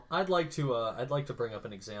I'd like to bring up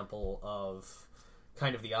an example of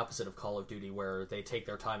kind of the opposite of Call of Duty, where they take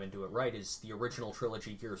their time and do it right, is the original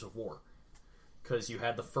trilogy Gears of War. Because you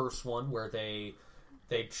had the first one where they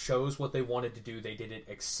chose what they wanted to do. They did it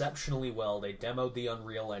exceptionally well. They demoed the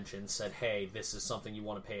Unreal Engine, said, hey, this is something you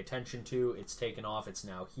want to pay attention to. It's taken off. It's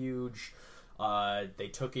now huge. They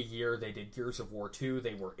took a year. They did Gears of War 2.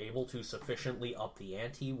 They were able to sufficiently up the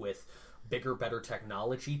ante with bigger, better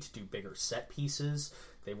technology to do bigger set pieces.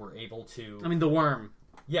 They were able to... I mean, the worm.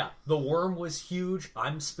 Yeah, the worm was huge.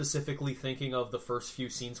 I'm specifically thinking of the first few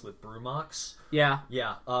scenes with Brumox. Yeah.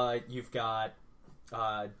 Yeah, you've got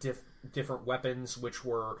different weapons which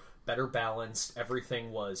were better balanced.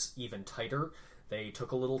 Everything was even tighter. They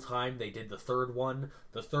took a little time. They did the third one.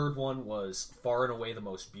 The third one was far and away the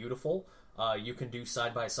most beautiful. You can do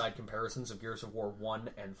side-by-side comparisons of Gears of War 1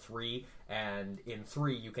 and 3, and in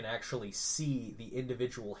 3 you can actually see the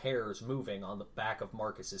individual hairs moving on the back of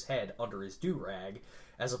Marcus's head under his do-rag,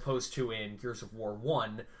 as opposed to in Gears of War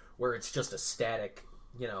 1, where it's just a static,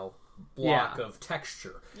 block of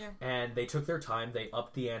texture. Yeah. And they took their time. They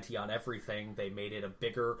upped the ante on everything. They made it a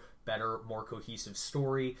bigger, better, more cohesive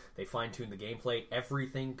story. They fine-tuned the gameplay.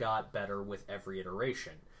 Everything got better with every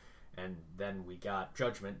iteration. And then we got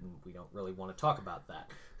Judgment, and we don't really want to talk about that.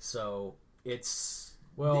 So it's...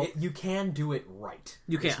 Well, you can do it right.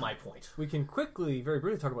 You can. Is my point. We can quickly, very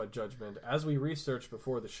briefly talk about Judgment. As we researched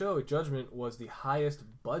before the show, Judgment was the highest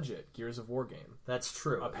budget Gears of War game. That's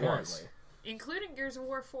true. Apparently. Including Gears of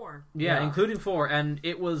War 4. Yeah, including 4, and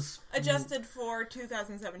it was... Adjusted for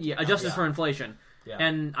 2017. Yeah, adjusted for inflation. Yeah.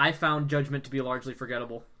 And I found Judgment to be largely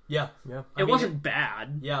forgettable. Yeah. It wasn't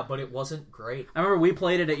bad. Yeah, but it wasn't great. I remember we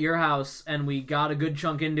played it at your house, and we got a good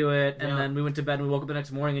chunk into it, and then we went to bed, and we woke up the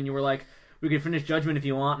next morning, and you were like, we could finish Judgment if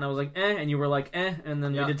you want, and I was like, and you were like, and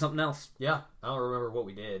then we did something else. Yeah, I don't remember what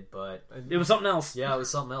we did, but... It was something else. Yeah, it was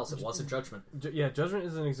something else. It wasn't Judgment. Judgment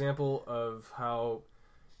is an example of how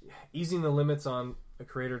easing the limits on a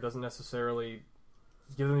creator doesn't necessarily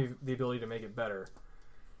give them the ability to make it better.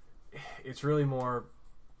 It's really more...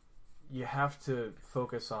 You have to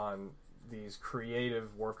focus on these creative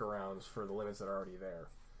workarounds for the limits that are already there.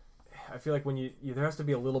 I feel like when there has to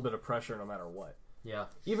be a little bit of pressure no matter what. Yeah.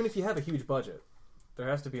 Even if you have a huge budget, there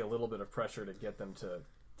has to be a little bit of pressure to get them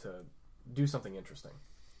to do something interesting.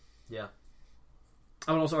 Yeah.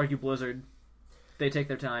 I would also argue Blizzard. They take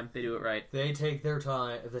their time. They do it right. They take their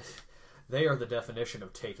time. They are the definition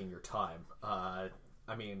of taking your time. I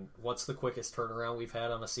mean, what's the quickest turnaround we've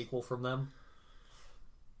had on a sequel from them?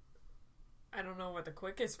 I don't know what the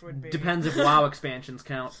quickest would be. Depends if WoW expansions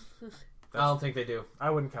count. I don't think they do. I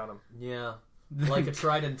wouldn't count them. Yeah. Like a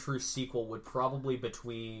tried and true sequel would probably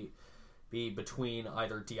be between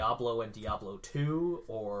either Diablo and Diablo 2,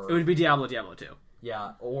 or... It would be Diablo 2.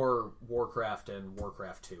 Yeah, or Warcraft and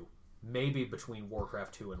Warcraft 2. Maybe between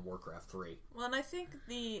Warcraft 2 and Warcraft 3. Well, and I think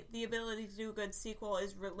the ability to do a good sequel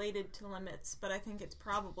is related to limits, but I think it's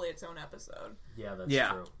probably its own episode. Yeah,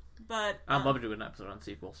 that's true. But I'd love to do an episode on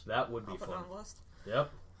sequels. That would be I'll put fun. it on the list.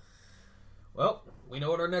 Yep. Well, we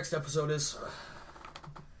know what our next episode is.